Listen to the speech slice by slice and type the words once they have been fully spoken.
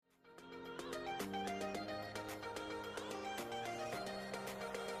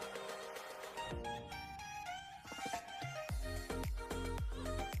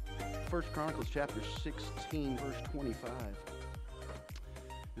First Chronicles chapter 16, verse 25.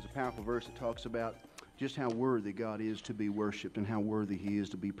 There's a powerful verse that talks about just how worthy God is to be worshipped and how worthy He is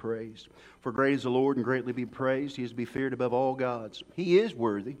to be praised. For great is the Lord and greatly be praised. He is to be feared above all gods. He is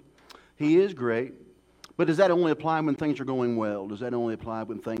worthy. He is great. But does that only apply when things are going well? Does that only apply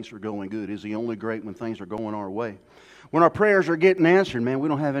when things are going good? Is He only great when things are going our way? When our prayers are getting answered, man, we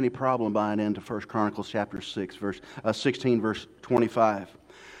don't have any problem buying into 1 Chronicles chapter 16, verse 25.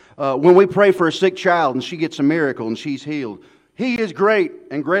 When we pray for a sick child and she gets a miracle and she's healed, He is great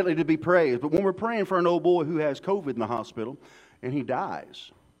and greatly to be praised. But when we're praying for an old boy who has COVID in the hospital and he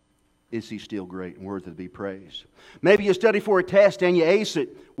dies, is He still great and worthy to be praised? Maybe you study for a test and you ace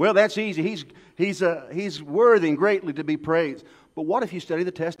it. Well, that's easy. He's worthy and greatly to be praised. But what if you study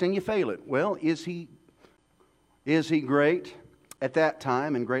the test and you fail it? Well, is He great at that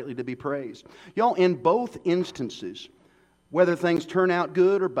time and greatly to be praised? Y'all, in both instances, whether things turn out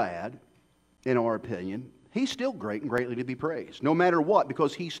good or bad, in our opinion, He's still great and greatly to be praised. No matter what,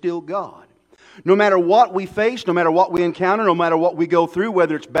 because He's still God. No matter what we face, no matter what we encounter, no matter what we go through,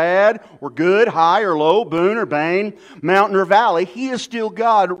 whether it's bad or good, high or low, boon or bane, mountain or valley, He is still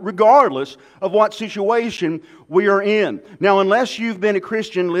God regardless of what situation we are in. Now, unless you've been a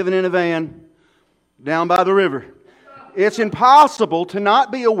Christian living in a van down by the river, it's impossible to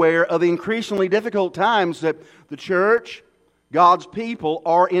not be aware of the increasingly difficult times that the church, God's people,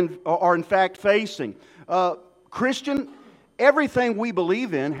 are in fact facing. Christian, everything we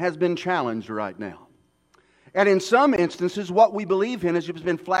believe in has been challenged right now. And in some instances, what we believe in has just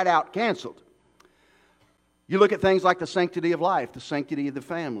been flat out canceled. You look at things like the sanctity of life, the sanctity of the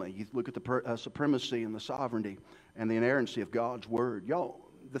family. You look at the supremacy and the sovereignty and the inerrancy of God's Word. Y'all,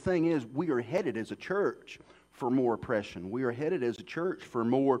 the thing is, we are headed as a church for more oppression. We are headed as a church for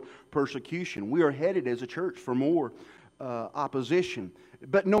more persecution. We are headed as a church for more opposition.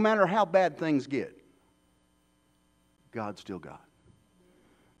 But no matter how bad things get, God's still God.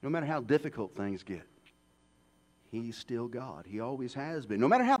 No matter how difficult things get, He's still God. He always has been. No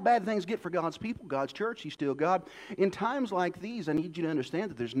matter how bad things get for God's people, God's church, He's still God. In times like these, I need you to understand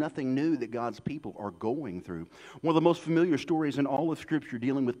that there's nothing new that God's people are going through. One of the most familiar stories in all of Scripture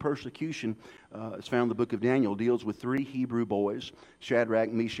dealing with persecution is found in the book of Daniel. It deals with three Hebrew boys, Shadrach,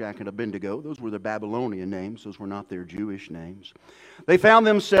 Meshach, and Abednego. Those were their Babylonian names. Those were not their Jewish names. They found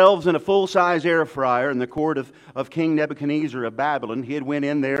themselves in a full-size air fryer in the court of King Nebuchadnezzar of Babylon. He had went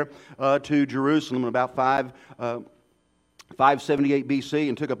in there to Jerusalem in about 578 BC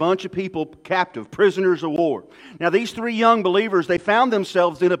and took a bunch of people captive, prisoners of war. Now these three young believers, they found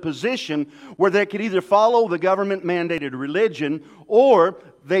themselves in a position where they could either follow the government-mandated religion or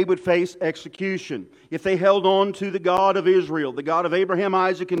they would face execution. If they held on to the God of Israel, the God of Abraham,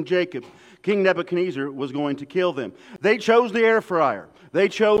 Isaac, and Jacob, King Nebuchadnezzar was going to kill them. They chose the air fryer. They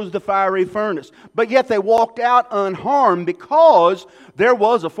chose the fiery furnace. But yet they walked out unharmed because there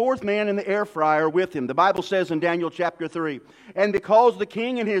was a fourth man in the air fryer with him. The Bible says in Daniel chapter 3, and because the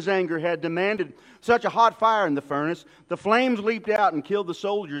king in his anger had demanded such a hot fire in the furnace, the flames leaped out and killed the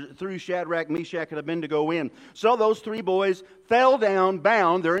soldiers that threw Shadrach, Meshach, and Abednego in. So those three boys fell down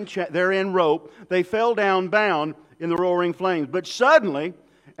bound. They're in rope. They fell down bound in the roaring flames. But suddenly,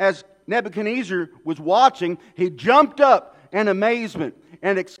 as Nebuchadnezzar was watching, he jumped up in amazement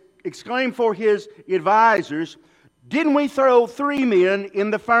and exclaimed for his advisors, "Didn't we throw three men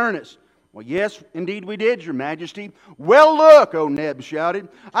in the furnace?" "Well, yes, indeed we did, Your Majesty." "Well, look," O Neb shouted,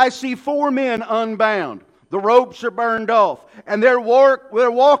 "I see four men unbound. The ropes are burned off, and they're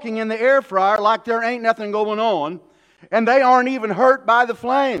walking in the air fryer like there ain't nothing going on, and they aren't even hurt by the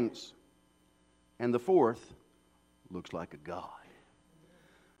flames. And the fourth looks like a god."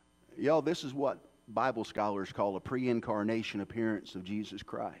 Y'all, this is what Bible scholars call a pre-incarnation appearance of Jesus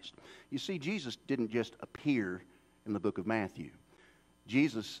Christ. You see, Jesus didn't just appear in the book of Matthew.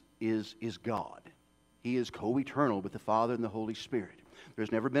 Jesus is God. He is co-eternal with the Father and the Holy Spirit.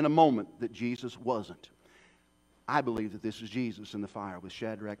 There's never been a moment that Jesus wasn't. I believe that this is Jesus in the fire with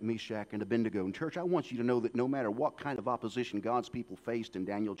Shadrach, Meshach, and Abednego. And church, I want you to know that no matter what kind of opposition God's people faced in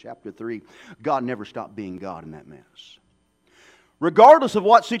Daniel chapter 3, God never stopped being God in that mess. Regardless of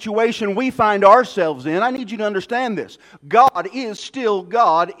what situation we find ourselves in, I need you to understand this. God is still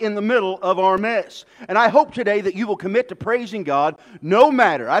God in the middle of our mess. And I hope today that you will commit to praising God no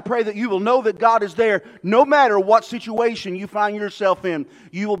matter. I pray that you will know that God is there no matter what situation you find yourself in.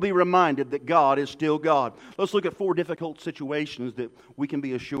 You will be reminded that God is still God. Let's look at four difficult situations that we can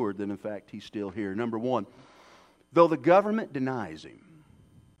be assured that in fact He's still here. Number one, though the government denies Him,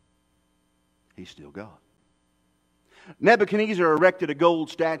 He's still God. Nebuchadnezzar erected a gold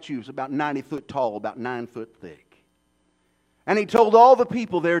statue. It's about 90 foot tall, about 9 foot thick. And he told all the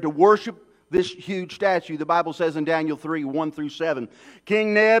people there to worship this huge statue. The Bible says in Daniel 3, 1 through 7,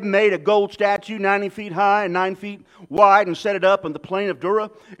 King Neb made a gold statue 90 feet high and 9 feet wide and set it up in the plain of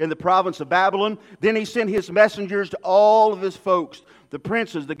Dura in the province of Babylon. Then he sent his messengers to all of his folks, the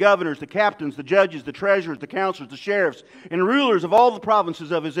princes, the governors, the captains, the judges, the treasurers, the counselors, the sheriffs, and rulers of all the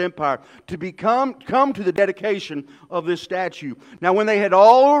provinces of his empire to come to the dedication of this statue. Now when they had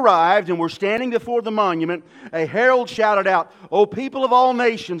all arrived and were standing before the monument, a herald shouted out, O people of all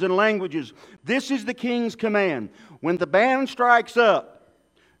nations and languages, this is the king's command. When the band strikes up,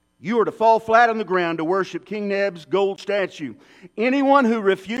 you are to fall flat on the ground to worship King Neb's gold statue. Anyone who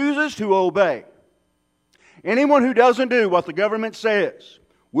refuses to obey, anyone who doesn't do what the government says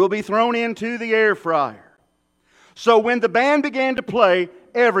will be thrown into the air fryer. So when the band began to play,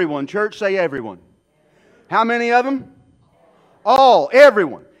 everyone, church say everyone. How many of them? All,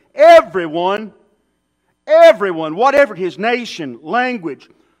 everyone, whatever his nation, language,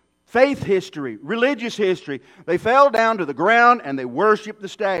 faith history, religious history, they fell down to the ground and they worshiped the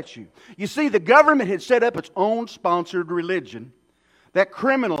statue. You see, the government had set up its own sponsored religion that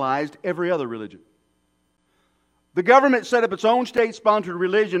criminalized every other religion. The government set up its own state-sponsored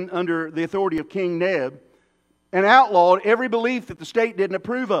religion under the authority of King Neb and outlawed every belief that the state didn't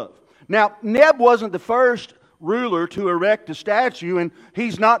approve of. Now, Neb wasn't the first ruler to erect a statue, and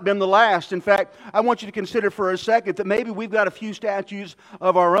he's not been the last. In fact, I want you to consider for a second that maybe we've got a few statues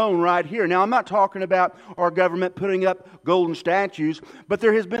of our own right here. Now, I'm not talking about our government putting up golden statues, but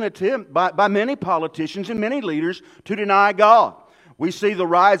there has been an attempt by many politicians and many leaders to deny God. We see the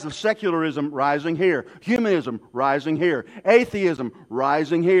rise of secularism rising here, humanism rising here, atheism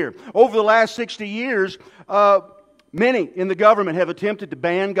rising here. Over the last 60 years, many in the government have attempted to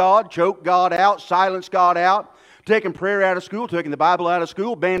ban God, choke God out, silence God out, taken prayer out of school, taken the Bible out of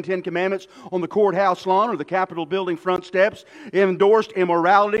school, banned 10 Commandments on the courthouse lawn or the Capitol building front steps, endorsed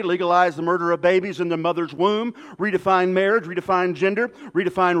immorality, legalized the murder of babies in the mother's womb, redefined marriage, redefined gender,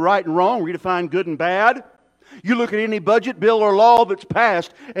 redefined right and wrong, redefined good and bad. You look at any budget bill or law that's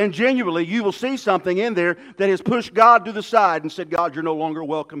passed, and genuinely you will see something in there that has pushed God to the side and said, God, you're no longer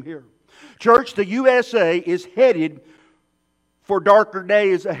welcome here. Church, the USA is headed for darker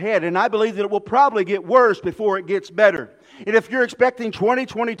days ahead, and I believe that it will probably get worse before it gets better. And if you're expecting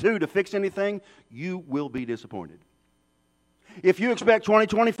 2022 to fix anything, you will be disappointed. If you expect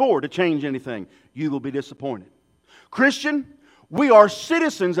 2024 to change anything, you will be disappointed. Christian, we are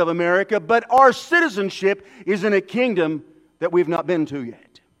citizens of America, but our citizenship is in a kingdom that we've not been to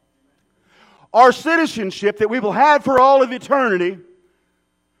yet. Our citizenship that we will have for all of eternity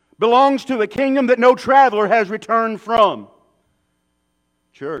belongs to a kingdom that no traveler has returned from.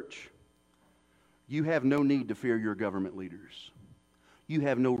 Church, you have no need to fear your government leaders. You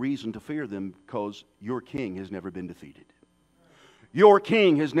have no reason to fear them because your king has never been defeated. Your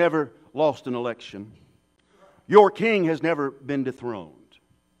king has never lost an election. Your king has never been dethroned.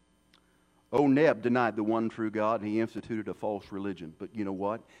 O Neb denied the one true God, and he instituted a false religion. But you know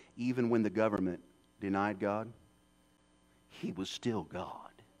what? Even when the government denied God, he was still God.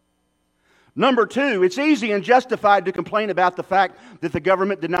 Number two, it's easy and justified to complain about the fact that the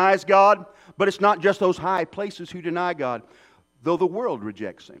government denies God, but it's not just those high places who deny God. Though the world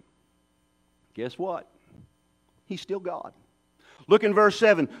rejects him, guess what? He's still God. Look in verse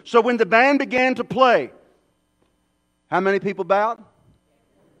 7. So when the band began to play, how many people bowed?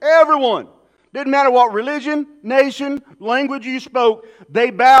 Everyone. Didn't matter what religion, nation, language you spoke, they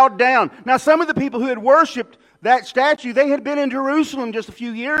bowed down. Now, some of the people who had worshipped that statue, they had been in Jerusalem just a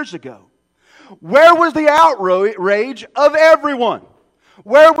few years ago. Where was the outrage of everyone?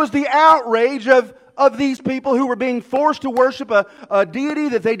 Where was the outrage of these people who were being forced to worship a deity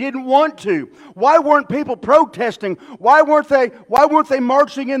that they didn't want to? Why weren't people protesting? Why weren't they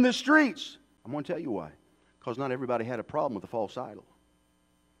marching in the streets? I'm going to tell you why. Because not everybody had a problem with the false idol.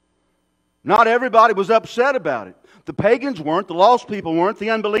 Not everybody was upset about it. The pagans weren't, the lost people weren't,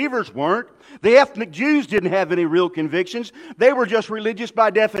 the unbelievers weren't. The ethnic Jews didn't have any real convictions. They were just religious by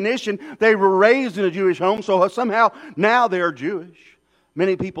definition. They were raised in a Jewish home, so somehow now they're Jewish.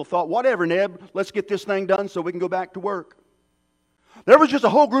 Many people thought, whatever, Neb, let's get this thing done so we can go back to work. There was just a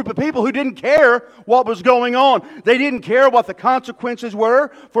whole group of people who didn't care what was going on. They didn't care what the consequences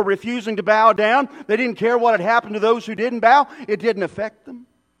were for refusing to bow down. They didn't care what had happened to those who didn't bow. It didn't affect them.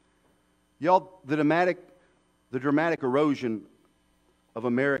 Y'all, the dramatic erosion of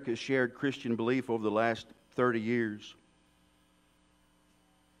America's shared Christian belief over the last 30 years.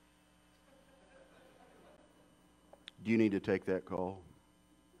 Do you need to take that call?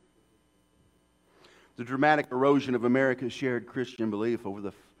 The dramatic erosion of America's shared Christian belief over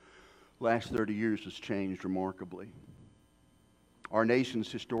the last 30 years has changed remarkably. Our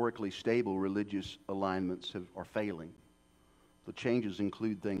nation's historically stable religious alignments are failing. The changes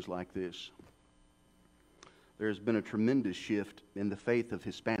include things like this. There has been a tremendous shift in the faith of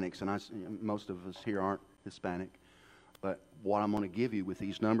Hispanics, and most of us here aren't Hispanic, but what I'm going to give you with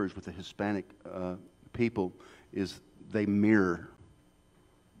these numbers with the Hispanic people is they mirror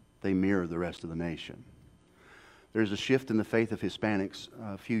the rest of the nation. There's a shift in the faith of Hispanics.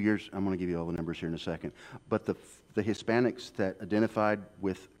 A few years, I'm going to give you all the numbers here in a second, but the Hispanics that identified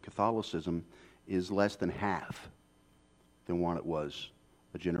with Catholicism is less than half than what it was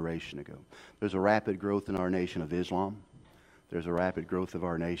a generation ago. There's a rapid growth in our nation of Islam. There's a rapid growth of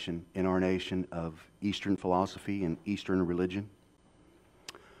our nation of Eastern philosophy and Eastern religion.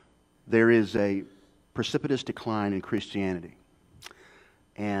 There is a precipitous decline in Christianity,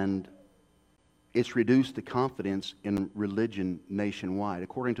 and it's reduced the confidence in religion nationwide.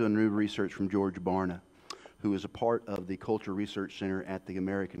 According to a new research from George Barna, who is a part of the Culture Research Center at the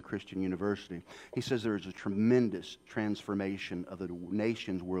American Christian University, he says there is a tremendous transformation of the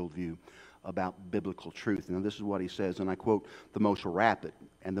nation's worldview about biblical truth. And this is what he says, and I quote, "The most rapid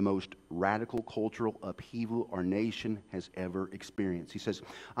and the most radical cultural upheaval our nation has ever experienced." He says,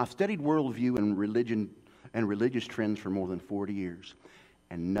 "I've studied worldview and religion and religious trends for more than 40 years.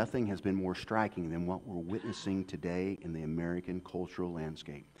 And nothing has been more striking than what we're witnessing today in the American cultural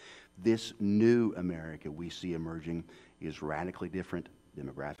landscape. This new America we see emerging is radically different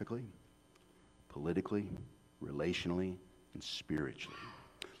demographically, politically, relationally, and spiritually."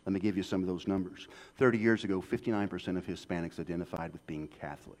 Let me give you some of those numbers. 30 years ago, 59% of Hispanics identified with being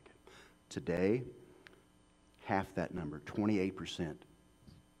Catholic. Today, half that number, 28%,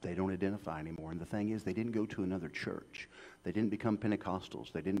 they don't identify anymore. And the thing is, they didn't go to another church. They didn't become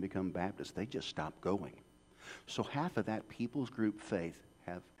Pentecostals. They didn't become Baptists. They just stopped going. So half of that people's group faith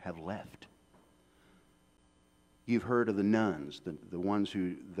have left. You've heard of the nuns, the ones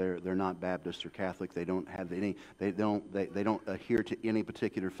who they're not Baptists or Catholic. They don't have any. They don't adhere to any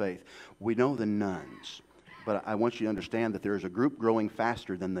particular faith. We know the nuns, but I want you to understand that there is a group growing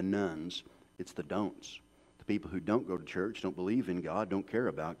faster than the nuns. It's the don'ts. The people who don't go to church, don't believe in God, don't care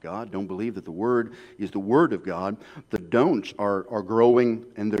about God, don't believe that the Word is the Word of God. The don'ts are growing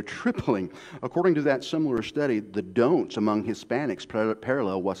and they're tripling. According to that similar study, the don'ts among Hispanics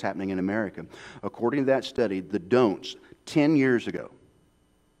parallel what's happening in America. According to that study, the don'ts 10 years ago,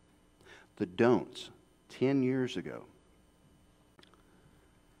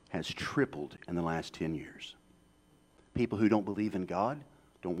 has tripled in the last 10 years. People who don't believe in God,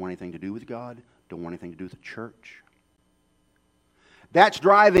 don't want anything to do with God, don't want anything to do with the church. That's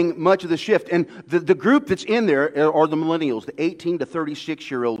driving much of the shift. And the group that's in there are the millennials, the 18 to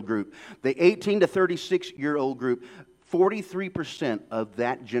 36-year-old group. The 18 to 36-year-old group, 43% of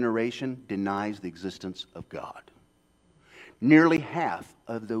that generation denies the existence of God. Nearly half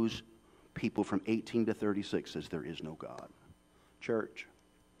of those people from 18 to 36 says there is no God. Church,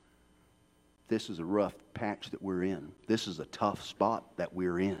 this is a rough patch that we're in. This is a tough spot that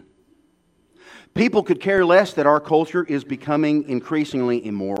we're in. People could care less that our culture is becoming increasingly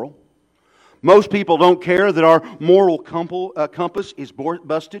immoral. Most people don't care that our moral compass is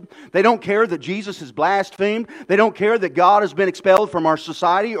busted. They don't care that Jesus is blasphemed. They don't care that God has been expelled from our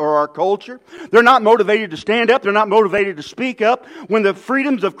society or our culture. They're not motivated to stand up. They're not motivated to speak up. When the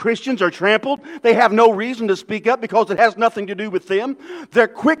freedoms of Christians are trampled, they have no reason to speak up because it has nothing to do with them. They're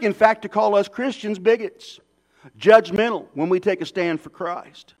quick, in fact, to call us Christians bigots, judgmental when we take a stand for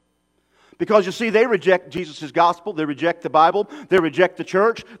Christ. Because you see, they reject Jesus' gospel, they reject the Bible, they reject the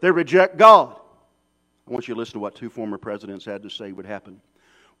church, they reject God. I want you to listen to what two former presidents had to say would happen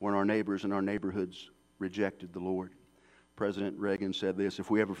when our neighbors in our neighborhoods rejected the Lord. President Reagan said this: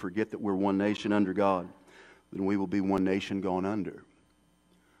 "If we ever forget that we're one nation under God, then we will be one nation gone under."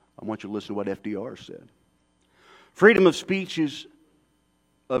 I want you to listen to what FDR said. "Freedom of speech is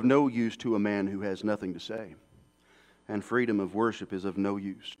of no use to a man who has nothing to say. And freedom of worship is of no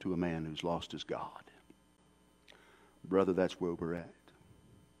use to a man who's lost his God." Brother, that's where we're at.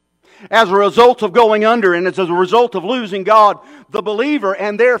 As a result of going under and as a result of losing God, the believer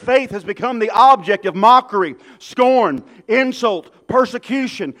and their faith has become the object of mockery, scorn, insult,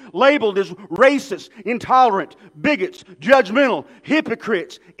 persecution, labeled as racist, intolerant, bigots, judgmental,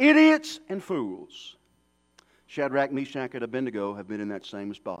 hypocrites, idiots, and fools. Shadrach, Meshach, and Abednego have been in that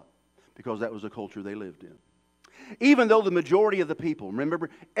same spot because that was the culture they lived in. Even though the majority of the people, remember,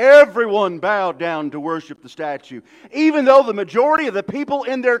 everyone bowed down to worship the statue. Even though the majority of the people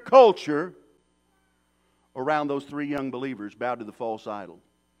in their culture around those three young believers bowed to the false idol.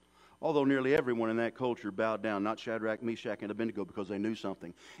 Although nearly everyone in that culture bowed down, not Shadrach, Meshach, and Abednego, because they knew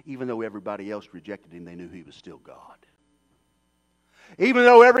something. Even though everybody else rejected him, they knew he was still God. Even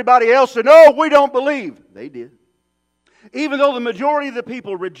though everybody else said, no, we don't believe, they did. Even though the majority of the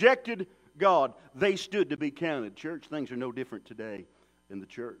people rejected God, they stood to be counted. Church, things are no different today in the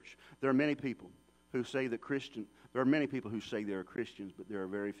church. There are many people who say that there are many people who say they are Christians, but there are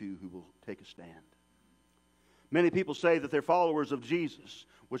very few who will take a stand. Many people say that they're followers of Jesus,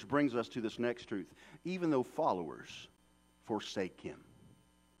 which brings us to this next truth. Even though followers forsake Him,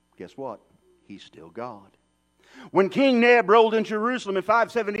 guess what? He's still God. When King Neb rolled in Jerusalem in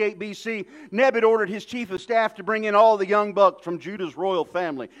 578 BC, Neb had ordered his chief of staff to bring in all the young bucks from Judah's royal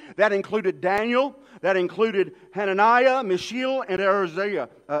family. That included Daniel, that included Hananiah, Mishael, and Azariah,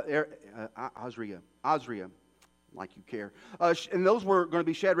 like you care. And those were going to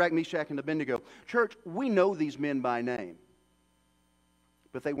be Shadrach, Meshach, and Abednego. Church, we know these men by name,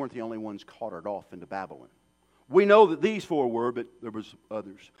 but they weren't the only ones carted off into Babylon. We know that these four were, but there was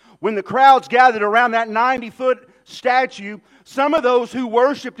others. When the crowds gathered around that 90-foot statue, some of those who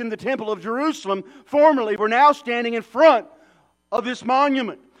worshipped in the temple of Jerusalem formerly were now standing in front of this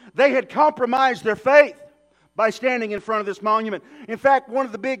monument. They had compromised their faith by standing in front of this monument. In fact, one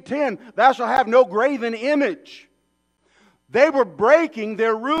of the big 10, thou shalt have no graven image. They were breaking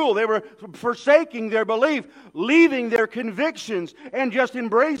their rule. They were forsaking their belief, leaving their convictions, and just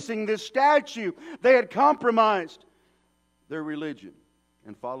embracing this statue. They had compromised their religion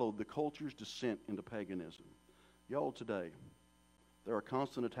and followed the culture's descent into paganism. Y'all, today, there are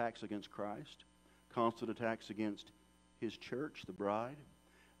constant attacks against Christ, constant attacks against His church, the bride,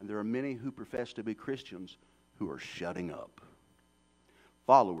 and there are many who profess to be Christians who are shutting up.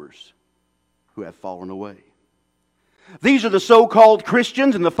 Followers who have fallen away. These are the so-called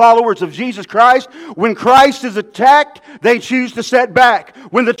Christians and the followers of Jesus Christ. When Christ is attacked, they choose to set back.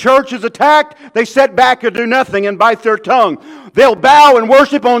 When the church is attacked, they set back and do nothing and bite their tongue. They'll bow and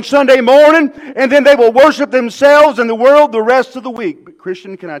worship on Sunday morning, and then they will worship themselves and the world the rest of the week. But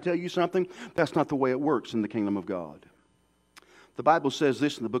Christian, can I tell you something? That's not the way it works in the kingdom of God. The Bible says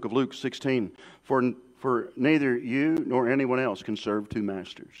this in the book of Luke 16, For neither you nor anyone else can serve two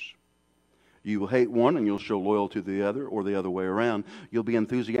masters. You will hate one and you'll show loyalty to the other, or the other way around. You'll be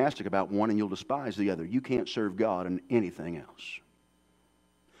enthusiastic about one and you'll despise the other. You can't serve God and anything else.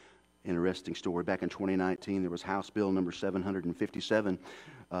 Interesting story. Back in 2019, there was House Bill number 757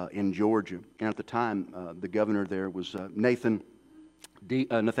 in Georgia. And at the time, the governor there was Nathaniel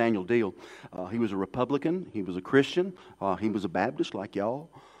Deal. He was a Republican. He was a Christian. He was a Baptist like y'all.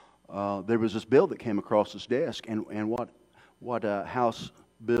 There was this bill that came across his desk. And what House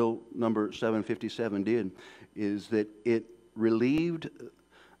Bill number 757 did is that it relieved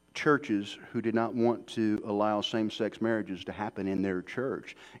churches who did not want to allow same-sex marriages to happen in their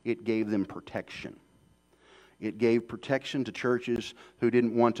church. It gave them protection. It gave protection to churches who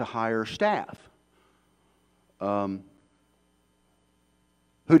didn't want to hire staff, who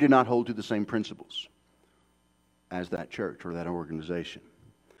did not hold to the same principles as that church or that organization.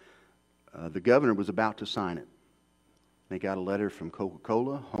 The governor was about to sign it. They got a letter from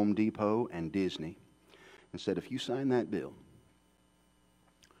Coca-Cola, Home Depot, and Disney and said, if you sign that bill,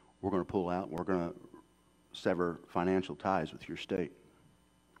 we're going to pull out, we're going to sever financial ties with your state.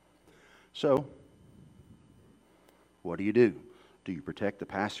 So, what do? Do you protect the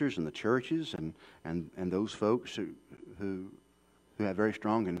pastors and the churches and those folks who have very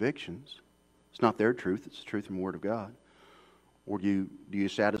strong convictions? It's not their truth, it's the truth from the Word of God. Or do you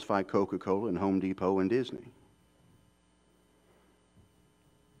satisfy Coca-Cola and Home Depot and Disney?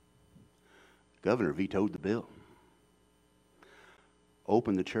 Governor vetoed the bill.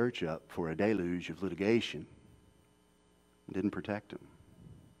 Opened the church up for a deluge of litigation. Didn't protect them.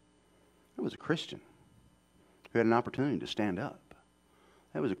 That was a Christian who had an opportunity to stand up.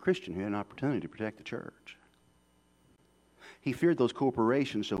 That was a Christian who had an opportunity to protect the church. He feared those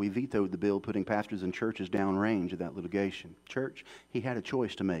corporations, so he vetoed the bill, putting pastors and churches downrange of that litigation. Church, he had a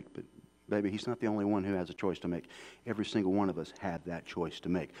choice to make, but baby, he's not the only one who has a choice to make. Every single one of us have that choice to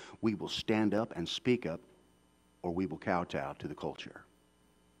make. We will stand up and speak up, or we will kowtow to the culture.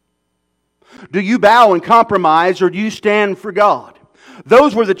 Do you bow and compromise, or do you stand for God?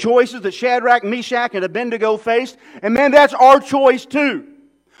 Those were the choices that Shadrach, Meshach, and Abednego faced. And man, that's our choice too.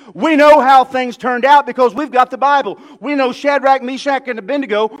 We know how things turned out because we've got the Bible. We know Shadrach, Meshach, and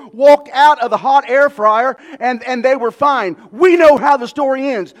Abednego walked out of the hot air fryer and they were fine. We know how the story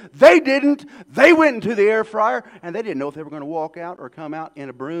ends. They didn't. They went into the air fryer and they didn't know if they were going to walk out or come out in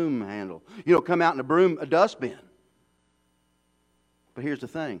a broom handle. Come out in a dustbin. But here's the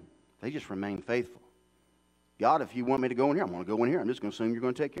thing. They just remained faithful. God, if you want me to go in here, I'm going to go in here. I'm just going to assume you're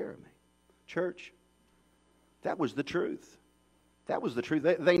going to take care of me. Church, that was the truth. That was the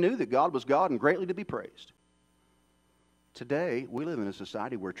truth. They knew that God was God and greatly to be praised. Today, we live in a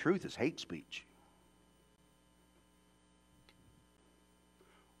society where truth is hate speech.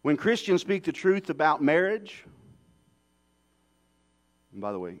 When Christians speak the truth about marriage, and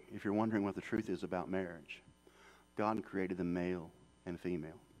by the way, if you're wondering what the truth is about marriage, God created them male and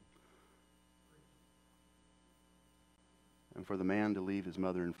female. And for the man to leave his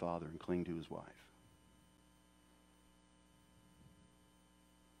mother and father and cling to his wife.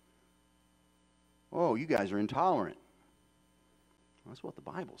 Oh, you guys are intolerant. That's what the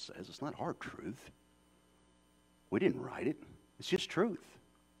Bible says. It's not our truth. We didn't write it. It's just truth.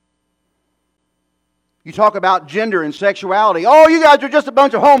 You talk about gender and sexuality. Oh, you guys are just a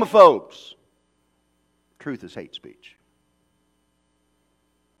bunch of homophobes. Truth is hate speech.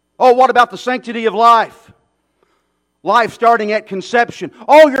 Oh, what about the sanctity of life? Life starting at conception.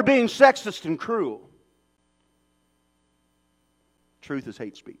 Oh, you're being sexist and cruel. Truth is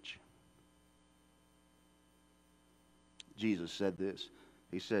hate speech. Jesus said this.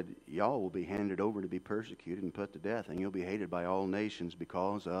 He said, y'all will be handed over to be persecuted and put to death, and you'll be hated by all nations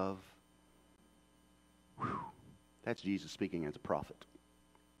because of... Whew. That's Jesus speaking as a prophet.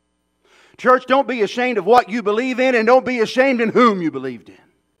 Church, don't be ashamed of what you believe in, and don't be ashamed in whom you believed in.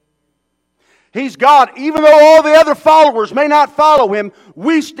 He's God. Even though all the other followers may not follow Him,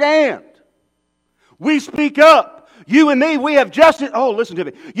 we stand. We speak up. You and me, we have just... Oh, listen to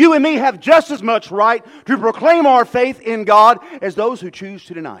me. You and me have just as much right to proclaim our faith in God as those who choose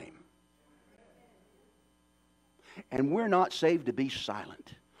to deny Him. And we're not saved to be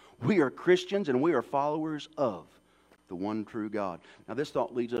silent. We are Christians and we are followers of the one true God. Now, this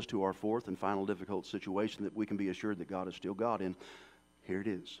thought leads us to our fourth and final difficult situation that we can be assured that God is still God in. Here it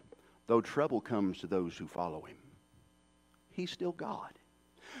is. Though trouble comes to those who follow Him, He's still God.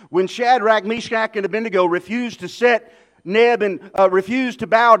 When Shadrach, Meshach, and Abednego refused to set Neb and refused to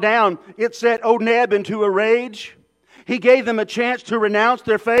bow down, it set Neb into a rage. He gave them a chance to renounce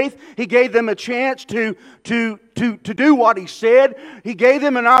their faith. He gave them a chance to do what he said. He gave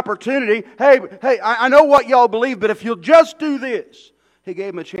them an opportunity. Hey, I know what y'all believe, but if you'll just do this. He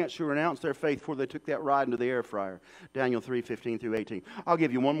gave them a chance to renounce their faith before they took that ride into the air fryer. Daniel 3:15 through 18. I'll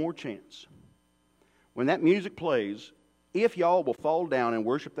give you one more chance. When that music plays, if y'all will fall down and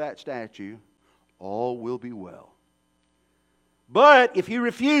worship that statue, all will be well. But if you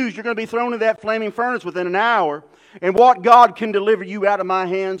refuse, you're going to be thrown into that flaming furnace within an hour. And what God can deliver you out of my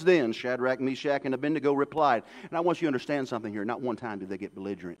hands then? Shadrach, Meshach, and Abednego replied. And I want you to understand something here. Not one time did they get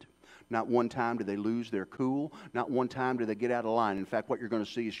belligerent. Not one time did they lose their cool. Not one time did they get out of line. In fact, what you're going to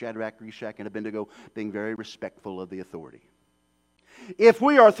see is Shadrach, Meshach, and Abednego being very respectful of the authority. If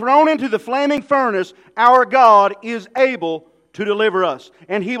we are thrown into the flaming furnace, our God is able to deliver us.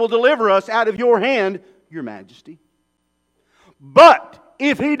 And He will deliver us out of your hand, Your Majesty. But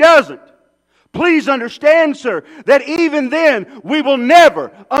if He doesn't, please understand, sir, that even then we will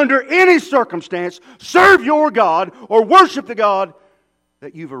never, under any circumstance, serve your God or worship the God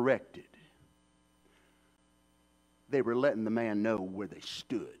that you've erected. They were letting the man know where they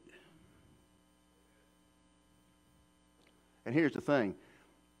stood. And here's the thing.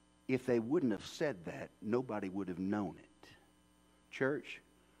 If they wouldn't have said that, nobody would have known it. Church,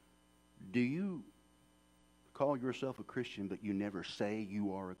 do you call yourself a Christian, but you never say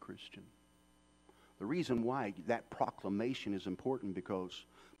you are a Christian? The reason why that proclamation is important because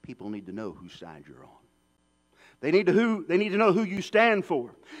people need to know whose side you're on. They need to know who you stand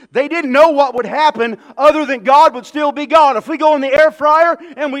for. They didn't know what would happen other than God would still be God. If we go in the air fryer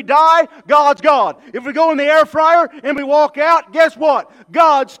and we die, God's God. If we go in the air fryer and we walk out, guess what?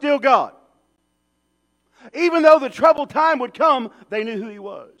 God's still God. Even though the troubled time would come, they knew who He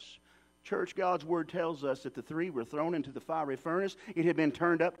was. Church, God's Word tells us that the three were thrown into the fiery furnace. It had been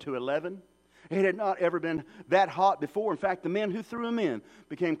turned up to 11. It had not ever been that hot before. In fact, the men who threw them in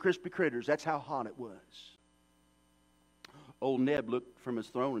became crispy critters. That's how hot it was. Old Neb looked from his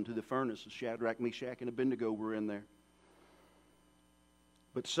throne into the furnace as Shadrach, Meshach, and Abednego were in there.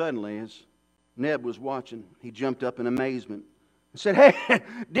 But suddenly, as Neb was watching, he jumped up in amazement and said, "Hey,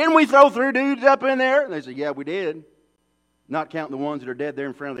 didn't we throw 3 dudes up in there?" And they said, "Yeah, we did. Not counting the ones that are dead there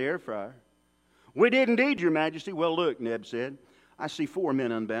in front of the air fryer." "We did indeed, Your Majesty." "Well, look," Neb said, "I see 4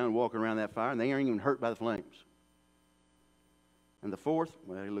 men unbound walking around that fire, and they aren't even hurt by the flames. And the 4th,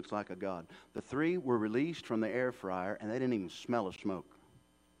 well, he looks like a god. The 3 were released from the air fryer, and they didn't even smell of smoke.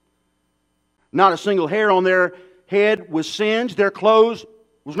 Not a single hair on their head was singed. Their clothes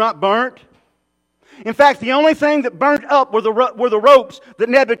was not burnt. In fact, the only thing that burnt up were the ropes that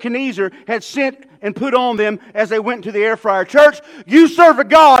Nebuchadnezzar had sent and put on them as they went to the air fryer." Church, you serve a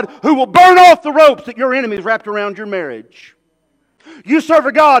God who will burn off the ropes that your enemies wrapped around your marriage. You serve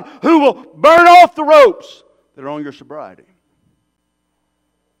a God who will burn off the ropes that that are on your sobriety.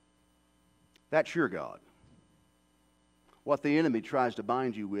 That's your God. What the enemy tries to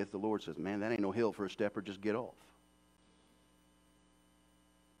bind you with, the Lord says, man, that ain't no hill for a stepper, just get off.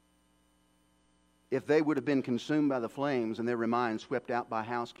 If they would have been consumed by the flames and their minds swept out by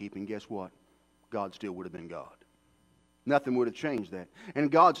housekeeping, guess what? God still would have been God. Nothing would have changed that.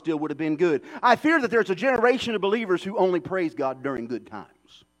 And God still would have been good. I fear that there's a generation of believers who only praise God during good times.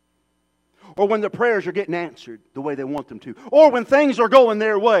 Or when the prayers are getting answered the way they want them to. Or when things are going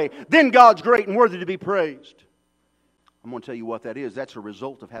their way. Then God's great and worthy to be praised. I'm going to tell you what that is. That's a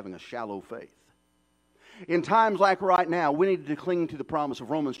result of having a shallow faith. In times like right now, we need to cling to the promise of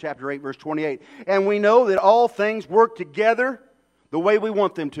Romans chapter 8, verse 28. And we know that all things work together the way we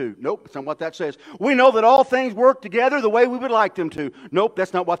want them to. Nope, that's not what that says. We know that all things work together the way we would like them to. Nope,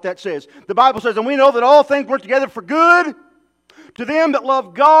 that's not what that says. The Bible says, and we know that all things work together for good to them that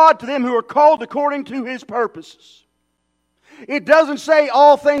love God, to them who are called according to His purposes. It doesn't say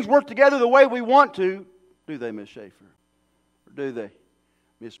all things work together the way we want to. Do they, Miss Schaefer? Or do they,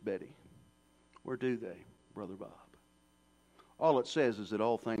 Miss Betty? Or do they, Brother Bob? All it says is that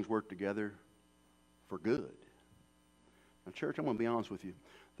all things work together for good. Now, church, I'm going to be honest with you.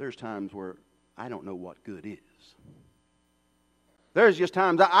 There's times where I don't know what good is. There's just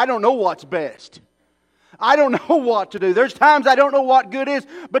times I don't know what's best. I don't know what to do. There's times I don't know what good is.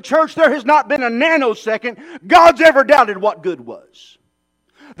 But church, there has not been a nanosecond God's ever doubted what good was.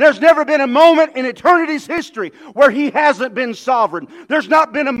 There's never been a moment in eternity's history where He hasn't been sovereign. There's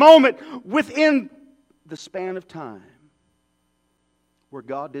not been a moment within the span of time where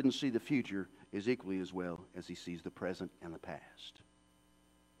God didn't see the future as equally as well as He sees the present and the past.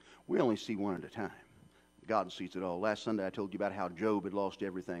 We only see one at a time. God sees it all. Last Sunday I told you about how Job had lost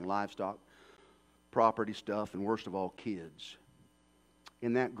everything, livestock, property, stuff, and worst of all, kids.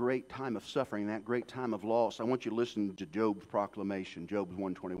 In that great time of suffering, that great time of loss, I want you to listen to Job's proclamation, Job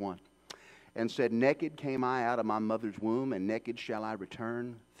 1:21. And said, naked came I out of my mother's womb, and naked shall I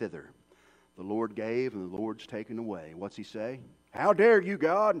return thither. The Lord gave, and the Lord's taken away. What's He say? How dare you,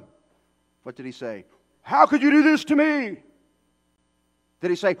 God? What did He say? How could you do this to me? Did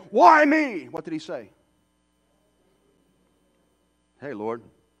He say, why me? What did He say? Hey, Lord,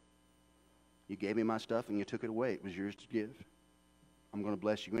 You gave me my stuff and You took it away. It was yours to give. I'm going to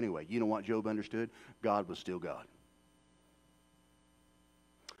bless You anyway. You know what Job understood? God was still God.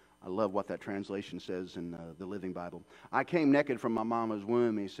 I love what that translation says in the Living Bible. I came naked from my mama's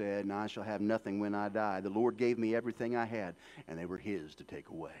womb, he said, and I shall have nothing when I die. The Lord gave me everything I had, and they were His to take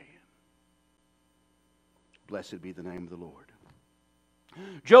away. Blessed be the name of the Lord.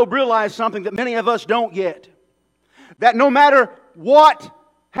 Job realized something that many of us don't yet. That no matter what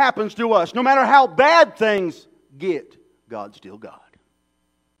happens to us, no matter how bad things get, God's still God.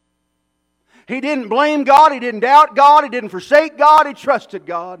 He didn't blame God. He didn't doubt God. He didn't forsake God. He trusted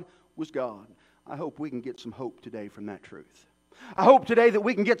God was God. I hope we can get some hope today from that truth. I hope today that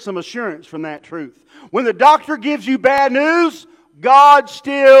we can get some assurance from that truth. When the doctor gives you bad news, God's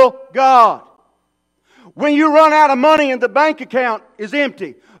still God. When you run out of money and the bank account is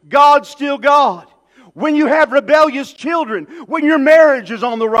empty, God's still God. When you have rebellious children, when your marriage is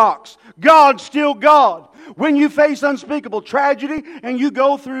on the rocks, God's still God. When you face unspeakable tragedy and you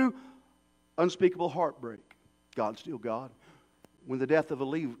go through unspeakable heartbreak, God's still God. When the death of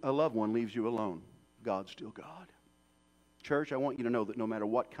a loved one leaves you alone, God's still God. Church, I want you to know that no matter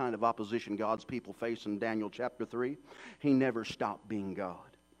what kind of opposition God's people face in Daniel chapter 3, He never stopped being God.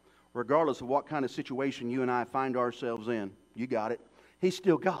 Regardless of what kind of situation you and I find ourselves in, you got it, He's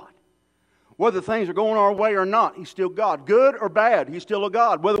still God. Whether things are going our way or not, He's still God. Good or bad, He's still a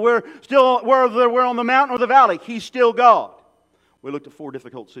God. Whether we're on the mountain or the valley, He's still God. We looked at 4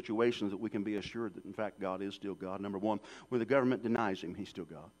 difficult situations that we can be assured that, in fact, God is still God. Number 1, when the government denies Him, He's still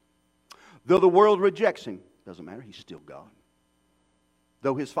God. Though the world rejects Him, doesn't matter, He's still God.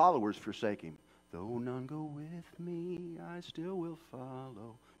 Though His followers forsake Him, though none go with me, I still will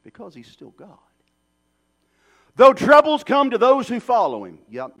follow, because He's still God. Though troubles come to those who follow Him,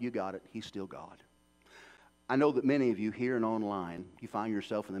 yep, you got it, He's still God. I know that many of you here and online, you find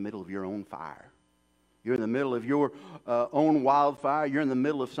yourself in the middle of your own fire. You're in the middle of your own wildfire. You're in the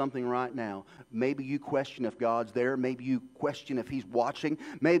middle of something right now. Maybe you question if God's there. Maybe you question if He's watching.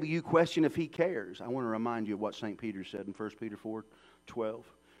 Maybe you question if He cares. I want to remind you of what St. Peter said in 1 Peter 4:12.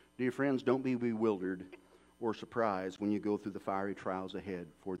 Dear friends, don't be bewildered or surprised when you go through the fiery trials ahead,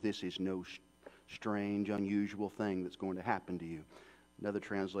 for this is no strange, unusual thing that's going to happen to you. Another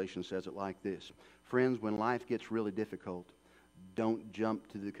translation says it like this. Friends, when life gets really difficult, don't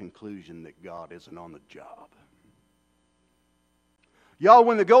jump to the conclusion that God isn't on the job. Y'all,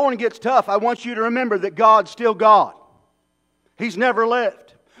 when the going gets tough, I want you to remember that God's still God. He's never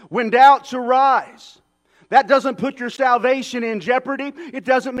left. When doubts arise, that doesn't put your salvation in jeopardy. It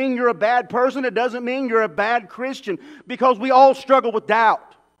doesn't mean you're a bad person. It doesn't mean you're a bad Christian, because we all struggle with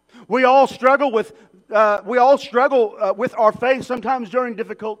doubt. We all struggle with our faith sometimes during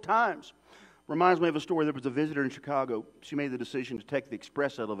difficult times. Reminds me of a story. There was a visitor in Chicago. She made the decision to take the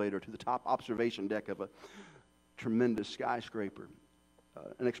express elevator to the top observation deck of a tremendous skyscraper.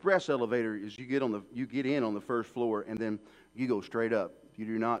 An express elevator is you get in on the first floor and then you go straight up. You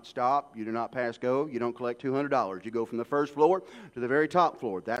do not stop. You do not pass go. You don't collect $200. You go from the first floor to the very top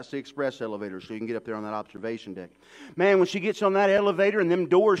floor. That's the express elevator, so you can get up there on that observation deck. Man, when she gets on that elevator and them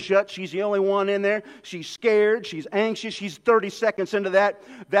doors shut, she's the only one in there. She's scared. She's anxious. She's 30 seconds into that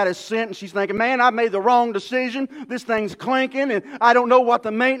ascent, and she's thinking, man, I made the wrong decision. This thing's clinking, and I don't know what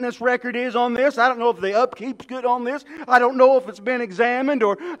the maintenance record is on this. I don't know if the upkeep's good on this. I don't know if it's been examined,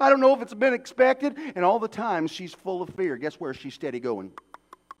 or I don't know if it's been inspected. And all the time, she's full of fear. Guess where she's steady going?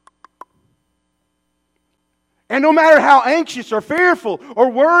 And no matter how anxious or fearful or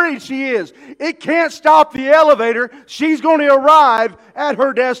worried she is, it can't stop the elevator. She's going to arrive at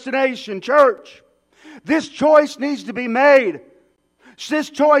her destination, church. This choice needs to be made. This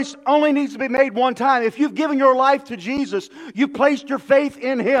choice only needs to be made one time. If you've given your life to Jesus, you've placed your faith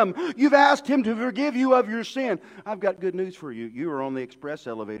in Him, you've asked Him to forgive you of your sin, I've got good news for you. You are on the express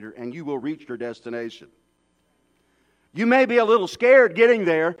elevator and you will reach your destination. You may be a little scared getting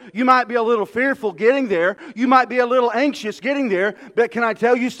there. You might be a little fearful getting there. You might be a little anxious getting there. But can I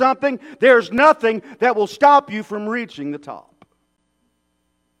tell you something? There's nothing that will stop you from reaching the top.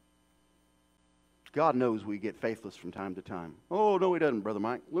 God knows we get faithless from time to time. Oh, no, He doesn't, Brother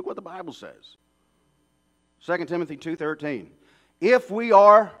Mike. Look what the Bible says. 2 Timothy 2:13. If we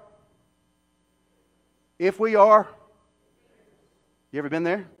are, you ever been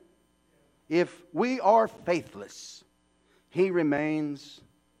there? If we are faithless, He remains,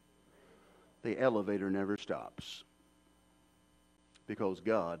 the elevator never stops. Because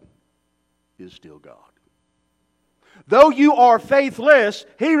God is still God. Though you are faithless,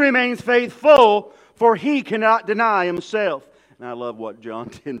 He remains faithful, for He cannot deny Himself. And I love what John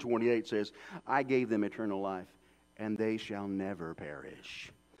 10:28 says. I gave them eternal life, and they shall never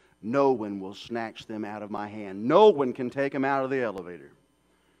perish. No one will snatch them out of my hand. No one can take them out of the elevator.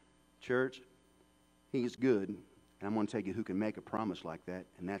 Church, He's good. And I'm going to tell you who can make a promise like that,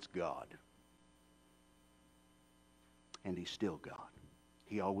 and that's God. And He's still God.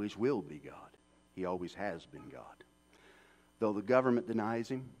 He always will be God. He always has been God. Though the government denies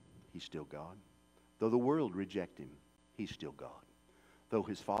Him, He's still God. Though the world reject Him, He's still God. Though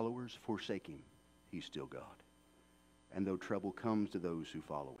His followers forsake Him, He's still God. And though trouble comes to those who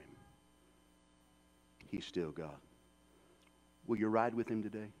follow Him, He's still God. Will you ride with Him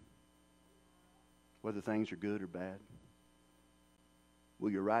today? Whether things are good or bad?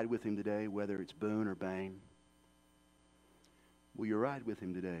 Will you ride with Him today, whether it's boon or bane? Will you ride with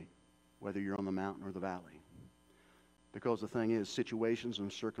Him today, whether you're on the mountain or the valley? Because the thing is, situations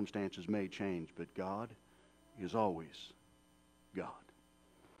and circumstances may change, but God is always God.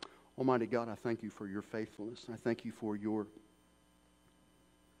 Almighty God, I thank You for Your faithfulness. I thank You for Your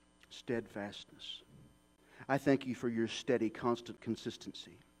steadfastness. I thank You for Your steady, constant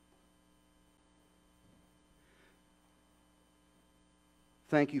consistency.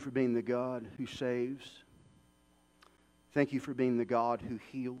 Thank You for being the God who saves. Thank You for being the God who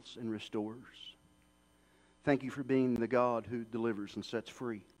heals and restores. Thank You for being the God who delivers and sets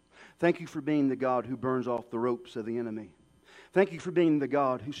free. Thank You for being the God who burns off the ropes of the enemy. Thank You for being the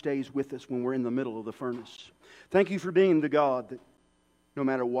God who stays with us when we're in the middle of the furnace. Thank You for being the God that no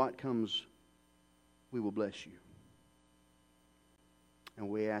matter what comes, we will bless You. And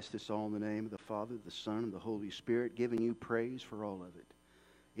we ask this all in the name of the Father, the Son, and the Holy Spirit, giving You praise for all of it.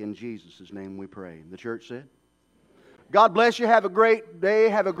 In Jesus' name we pray. The church said, God bless you. Have a great day.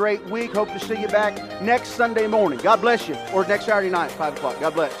 Have a great week. Hope to see you back next Sunday morning. God bless you. Or next Saturday night, 5 o'clock.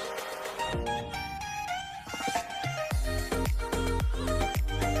 God bless.